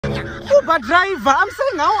Uber driver, I'm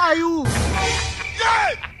saying, how are you?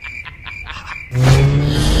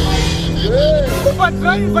 Uber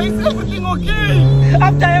driver, is everything okay?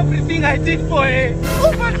 After everything I did for her.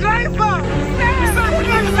 Uber driver!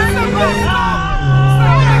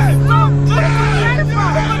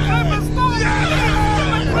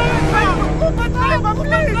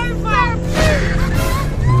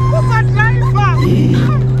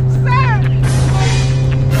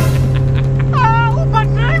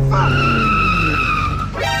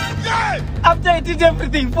 After I did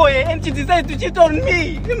everything for her and she decided to cheat on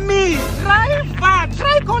me. Me, driver,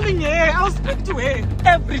 try calling her. I'll speak to her.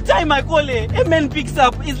 Every time I call her, a man picks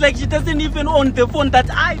up. It's like she doesn't even own the phone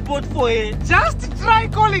that I bought for her. Just try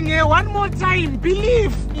calling her one more time.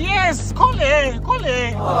 Believe. Yes, call her. Call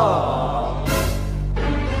her. Aww.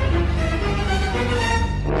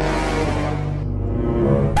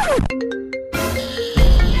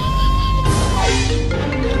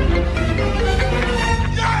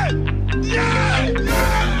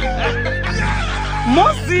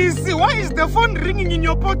 Mozisi, why is the phone ringing in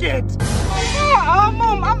your pocket?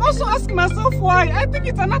 Mom, I'm also asking myself why. I think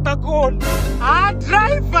it's another call.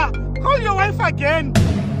 Driver, call your wife again.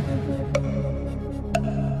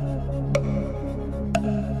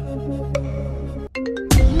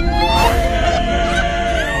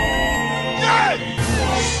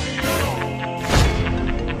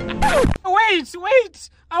 Wait.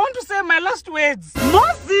 I want to say my last words.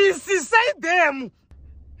 Mozisi, say them.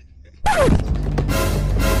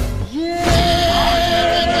 Yeah.